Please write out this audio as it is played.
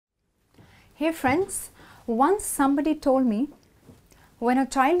Hey friends, once somebody told me, when a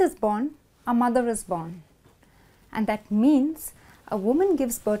child is born, a mother is born. And that means a woman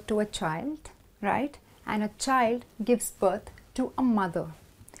gives birth to a child, right? And a child gives birth to a mother.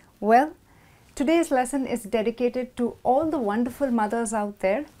 Well, today's lesson is dedicated to all the wonderful mothers out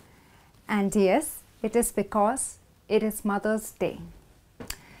there. And yes, it is because it is Mother's Day.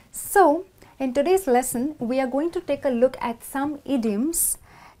 So, in today's lesson, we are going to take a look at some idioms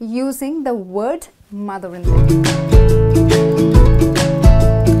using the word mother in them.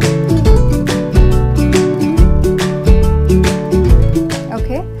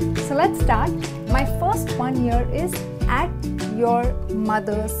 Okay, so let's start. My first one here is at your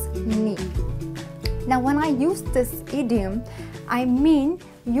mother's knee. Now, when I use this idiom, I mean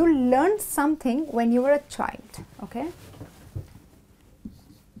you learned something when you were a child, okay?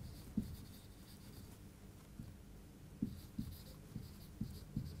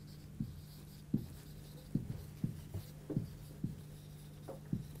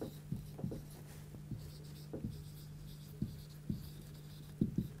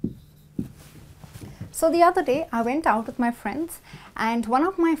 So the other day I went out with my friends and one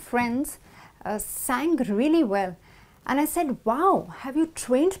of my friends sang really well, and I said, wow, have you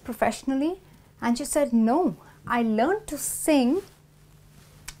trained professionally? And she said, no, I learned to sing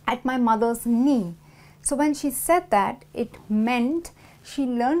at my mother's knee. So when she said that, it meant she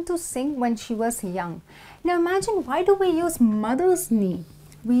learned to sing when she was young. Now imagine, why do we use mother's knee?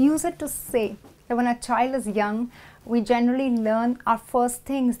 We use it to say that when a child is young, we generally learn our first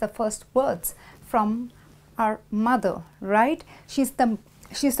things, the first words from our mother, right? She's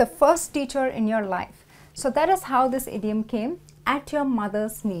the first teacher in your life. So that is how this idiom came, at your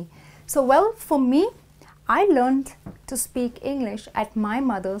mother's knee. So well, for me, I learned to speak English at my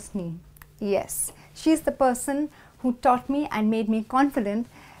mother's knee. Yes, she's the person who taught me and made me confident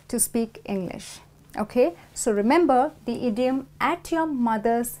to speak English. Okay, so remember, the idiom at your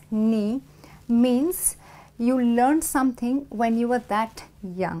mother's knee means you learned something when you were that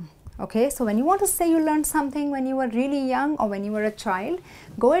young. Okay, so when you want to say you learned something when you were really young or when you were a child,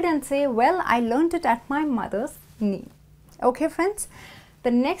 go ahead and say, well, I learned it at my mother's knee. Okay, friends? The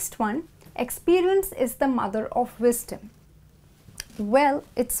next one, experience is the mother of wisdom. Well,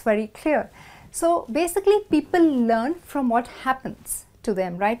 it's very clear. So basically, people learn from what happens to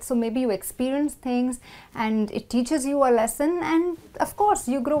them, right? So maybe you experience things and it teaches you a lesson, and of course,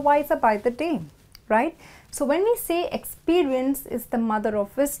 you grow wiser by the day, right? So when we say experience is the mother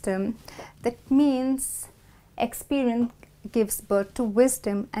of wisdom, that means experience gives birth to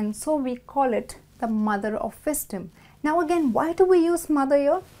wisdom, and so we call it the mother of wisdom. Now again, why do we use mother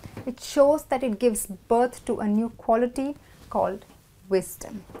here? It shows that it gives birth to a new quality called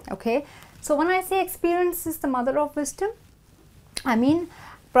wisdom. Okay, so when I say experience is the mother of wisdom, I mean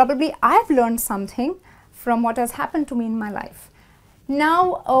probably I've learned something from what has happened to me in my life.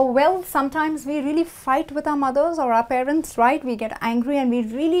 Now, well, sometimes we really fight with our mothers or our parents, right? We get angry and we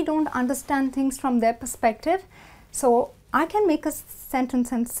really don't understand things from their perspective. So I can make a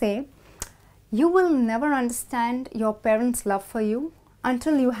sentence and say, you will never understand your parents' love for you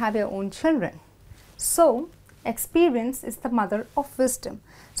until you have your own children. So experience is the mother of wisdom.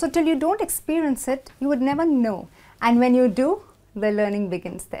 So till you don't experience it, you would never know. And when you do, the learning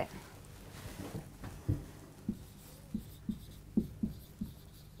begins there.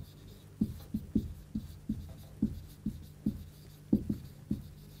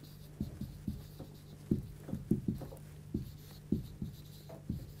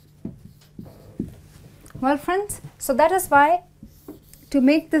 Well, friends, so that is why, to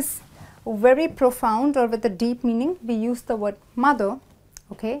make this very profound or with a deep meaning, we use the word mother,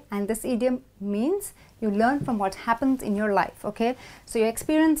 okay? And this idiom means you learn from what happens in your life, okay? So your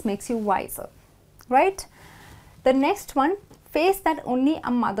experience makes you wiser, right? The next one, face that only a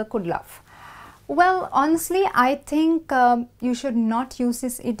mother could love. Well, honestly, I think you should not use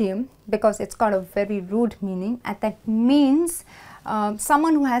this idiom because it's got a very rude meaning, and that means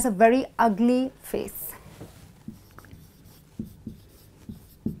someone who has a very ugly face.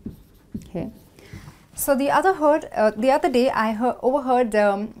 Okay. So the other day I overheard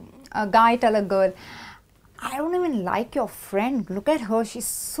a guy tell a girl, I don't even like your friend. Look at her. She's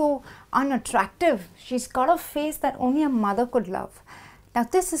so unattractive. She's got a face that only a mother could love. Now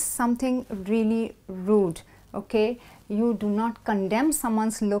this is something really rude. Okay. You do not condemn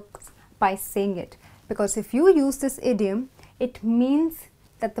someone's looks by saying it, because if you use this idiom, it means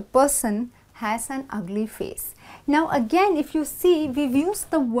that the person has an ugly face. Now again, if you see, we've used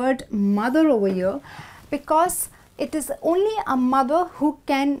the word mother over here because it is only a mother who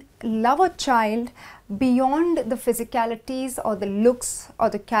can love a child beyond the physicalities or the looks or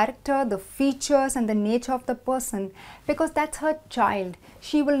the character, the features and the nature of the person, because that's her child.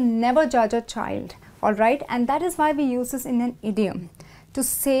 She will never judge a child, all right? And that is why we use this in an idiom, to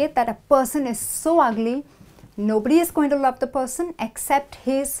say that a person is so ugly, nobody is going to love the person except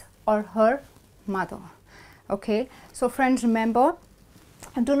his or her mother. Okay, so friends, remember,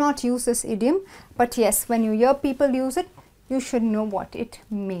 do not use this idiom, but yes, when you hear people use it, you should know what it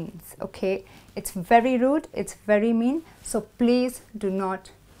means. Okay, it's very rude, it's very mean, so please do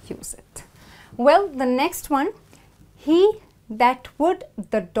not use it. Well, the next one, he that would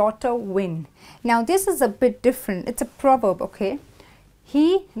the daughter win. Now this is a bit different, it's a proverb. Okay,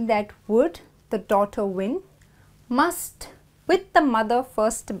 he that would the daughter win must with the mother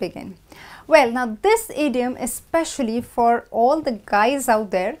first begin. Well, now this idiom is especially for all the guys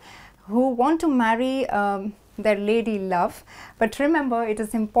out there who want to marry their lady love, but remember, it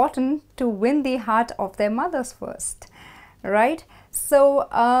is important to win the heart of their mothers first, right? So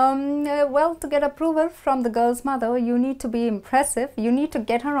well, to get approval from the girl's mother, you need to be impressive, you need to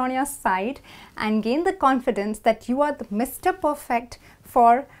get her on your side and gain the confidence that you are the Mr. Perfect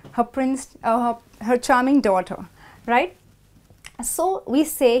for her her charming daughter, right? So we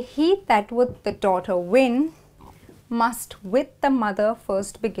say, he that would the daughter win must with the mother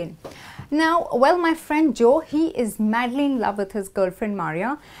first begin. Now, well, my friend Joe, he is madly in love with his girlfriend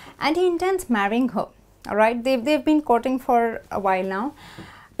Maria and he intends marrying her. All right, they've been courting for a while now.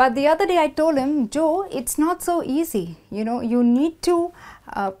 But the other day I told him, Joe, it's not so easy. You know, you need to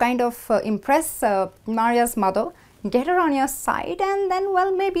kind of impress Maria's mother, get her on your side, and then,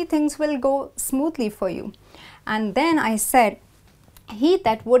 well, maybe things will go smoothly for you. And then I said, he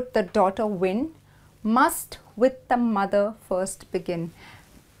that would the daughter win must with the mother first begin.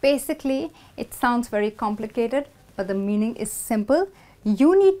 Basically, it sounds very complicated, but the meaning is simple.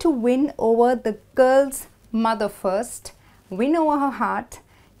 You need to win over the girl's mother first, win over her heart,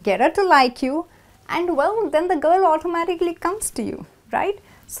 get her to like you, and well, then the girl automatically comes to you, right?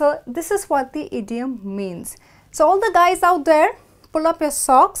 So this is what the idiom means. So all the guys out there, pull up your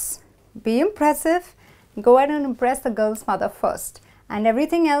socks, be impressive, go ahead and impress the girl's mother first, and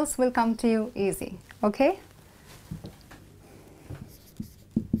everything else will come to you easy. Okay?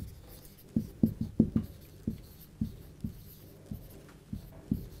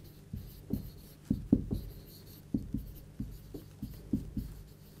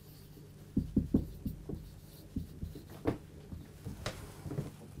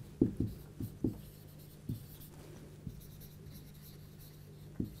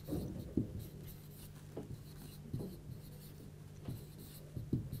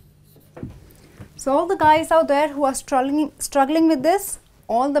 So all the guys out there who are struggling with this,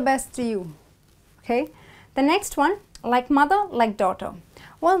 all the best to you. Okay. The next one, like mother, like daughter.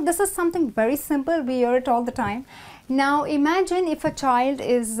 Well, this is something very simple. We hear it all the time. Now imagine if a child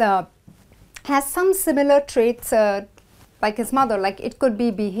is has some similar traits like his mother. Like it could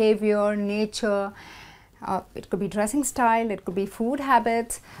be behavior, nature, it could be dressing style, it could be food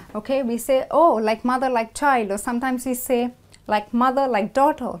habits. Okay, we say, oh, like mother, like child, or sometimes we say like mother, like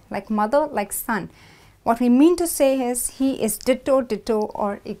daughter, like mother, like son. What we mean to say is he is ditto, ditto,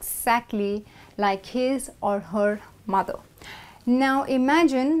 or exactly like his or her mother. Now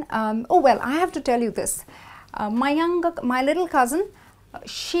imagine, oh well, I have to tell you this. My little cousin,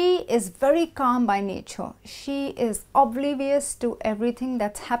 she is very calm by nature. She is oblivious to everything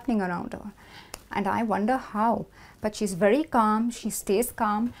that's happening around her. And I wonder how, but she's very calm, she stays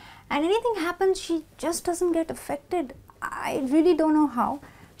calm, and anything happens, she just doesn't get affected. I really don't know how.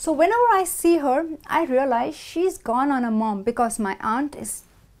 So whenever I see her, I realize she's gone on a mom, because my aunt is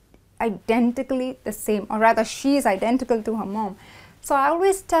identically the same, or rather she is identical to her mom. So I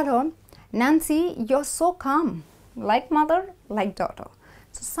always tell her, Nancy, you're so calm, like mother, like daughter.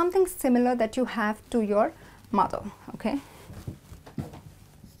 So something similar that you have to your mother, okay?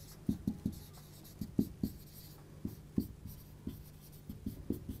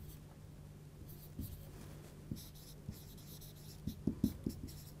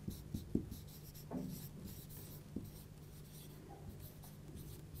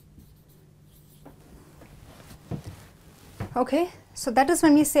 Okay, so that is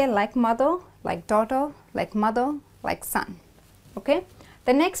when we say like mother, like daughter, like mother, like son. Okay,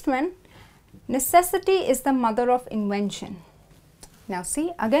 the next one, necessity is the mother of invention. Now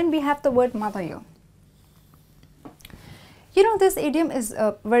see, again we have the word mother here. You know, this idiom is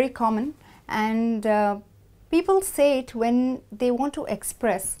very common, and people say it when they want to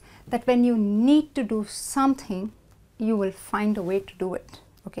express that when you need to do something, you will find a way to do it.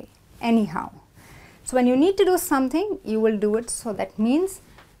 Okay, anyhow. So when you need to do something, you will do it. So that means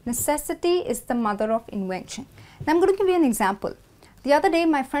Necessity is the mother of invention. Now I'm going to give you an example. The other day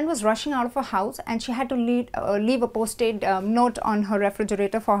my friend was rushing out of her house and she had to leave a posted note on her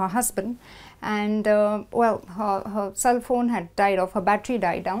refrigerator for her husband, and well, her cell phone had died off, her battery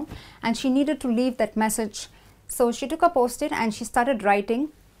died down, and she needed to leave that message. So she took a post-it and she started writing,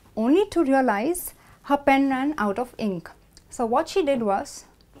 only to realize her pen ran out of ink. So what she did was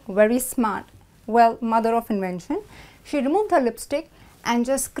very smart, well, mother of invention. She removed her lipstick and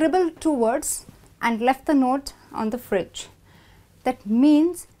just scribbled 2 words and left the note on the fridge. That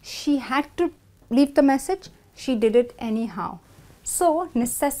means she had to leave the message, she did it anyhow. So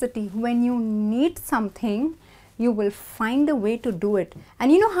necessity, when you need something, you will find a way to do it.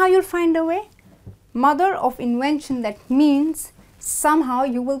 And you know how you'll find a way? Mother of invention, that means somehow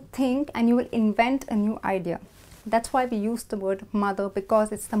you will think and you will invent a new idea. That's why we use the word mother,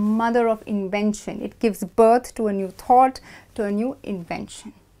 because it's the mother of invention. It gives birth to a new thought, to a new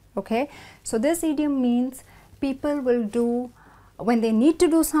invention. Okay, so this idiom means people will do, when they need to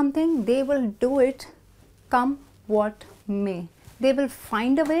do something, they will do it come what may. They will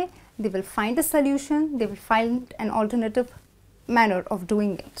find a way, they will find a solution, they will find an alternative manner of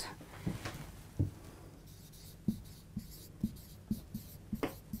doing it.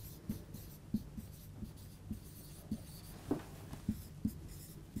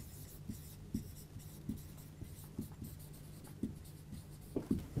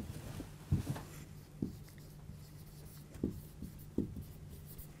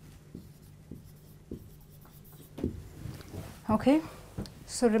 Okay,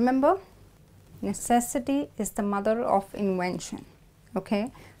 so remember, necessity is the mother of invention.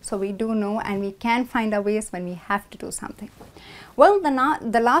 Okay, so we do know and we can find our ways when we have to do something. Well,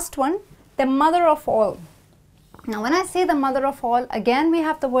 the last one, the mother of all. Now when I say the mother of all, again we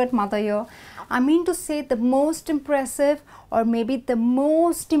have the word mother here. I mean to say the most impressive, or maybe the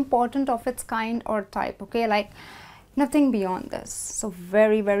most important of its kind or type. Okay, like nothing beyond this. So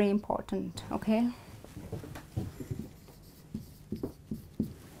very, very important. Okay.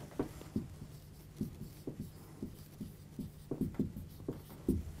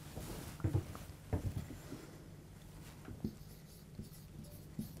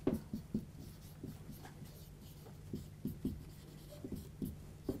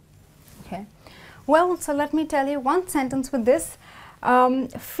 Well, so let me tell you one sentence with this.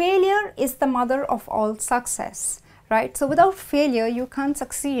 Failure is the mother of all success, right? So without failure, you can't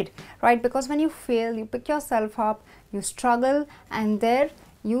succeed, right? Because when you fail, you pick yourself up, you struggle, and there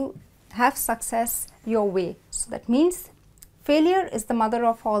you have success your way. So that means failure is the mother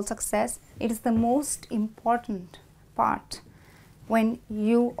of all success. It is the most important part when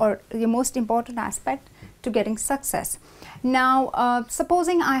you, or the most important aspect to getting success. Now,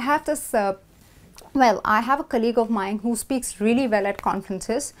 supposing I have this well, I have a colleague of mine who speaks really well at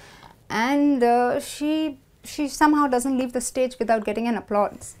conferences, and she somehow doesn't leave the stage without getting an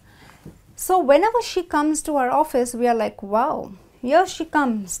applause. So whenever she comes to our office, we are like, wow, here she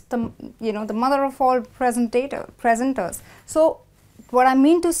comes, the mother of all presenters. So what I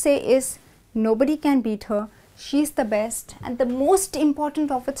mean to say is, nobody can beat her. She's the best and the most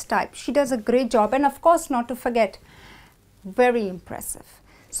important of its type. She does a great job, and of course, not to forget, very impressive.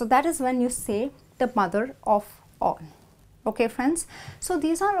 So that is when you say the mother of all. Okay, friends, so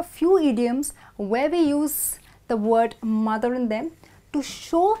these are a few idioms where we use the word mother in them to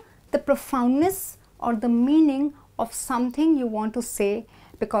show the profoundness or the meaning of something you want to say,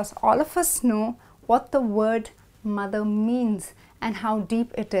 because all of us know what the word mother means and how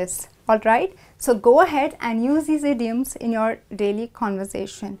deep it is. All right, so go ahead and use these idioms in your daily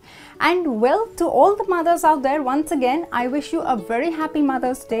conversation. And well, to all the mothers out there, once again, I wish you a very happy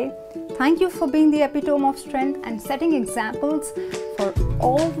Mother's Day. Thank you for being the epitome of strength and setting examples for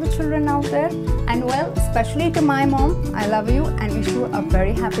all the children out there. And well, especially to my mom, I love you and wish you a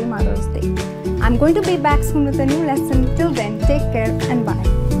very happy Mother's Day. I'm going to be back soon with a new lesson. Till then, take care and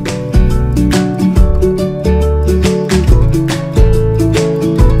bye.